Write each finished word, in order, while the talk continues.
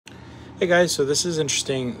Hey guys, so this is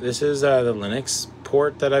interesting. This is the Linux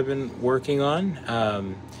port that I've been working on.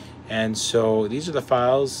 And so these are the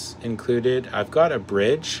files included. I've got a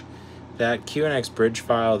bridge. That QNX bridge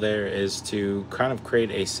file there is to kind of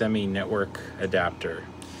create a semi-network adapter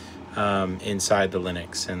inside the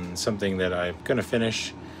Linux, and something that I'm going to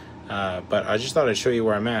finish. But I just thought I'd show you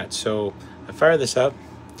where I'm at. So I fire this up,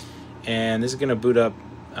 and this is going to boot up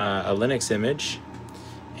a Linux image.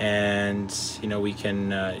 And we can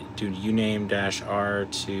do uname-r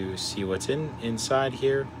to see what's inside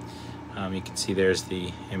here. You can see there's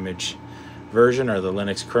the image version, or the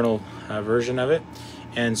Linux kernel version of it.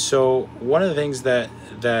 And so one of the things that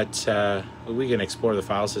we can explore the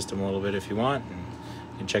file system a little bit if you want, and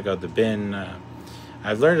you can check out the bin.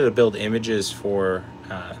 I've learned how to build images for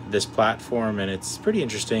this platform, and it's pretty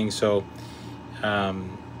interesting. So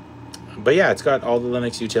but yeah, it's got all the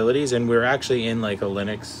Linux utilities, and we're actually in like a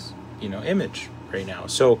Linux, image right now.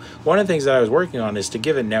 So one of the things that I was working on is to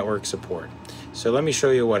give it network support. So let me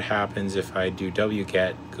show you what happens if I do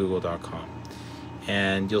wget google.com.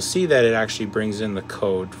 And you'll see that it actually brings in the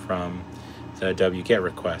code from the wget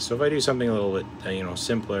request. So if I do something a little bit,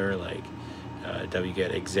 simpler, like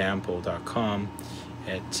wget example.com,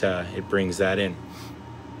 it brings that in.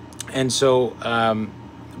 And so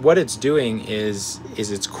what it's doing is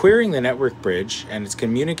it's querying the network bridge, and it's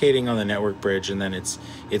communicating on the network bridge, and then it's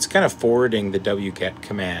kind of forwarding the wget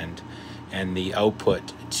command and the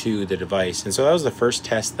output to the device. And so that was the first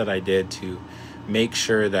test that I did to make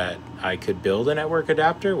sure that I could build a network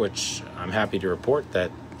adapter, which I'm happy to report that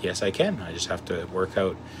yes, I can. I just have to work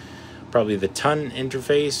out probably the ton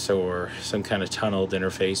interface or some kind of tunneled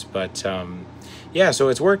interface. But yeah, so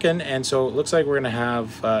it's working, and so it looks like we're gonna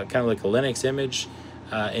have kind of like a Linux image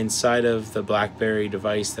inside of the BlackBerry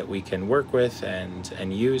device that we can work with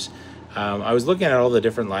and use. I was looking at all the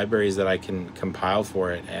different libraries that I can compile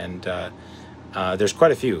for it, and there's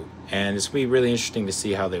quite a few, and it's going to be really interesting to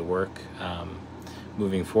see how they work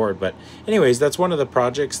moving forward. But anyways, that's one of the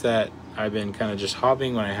projects that I've been kind of just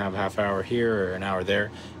hobbying when I have half hour here or an hour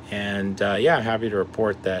there. And yeah, I'm happy to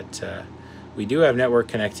report that we do have network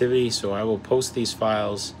connectivity, so I will post these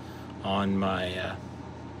files on my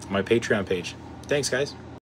my Patreon page. Thanks, guys.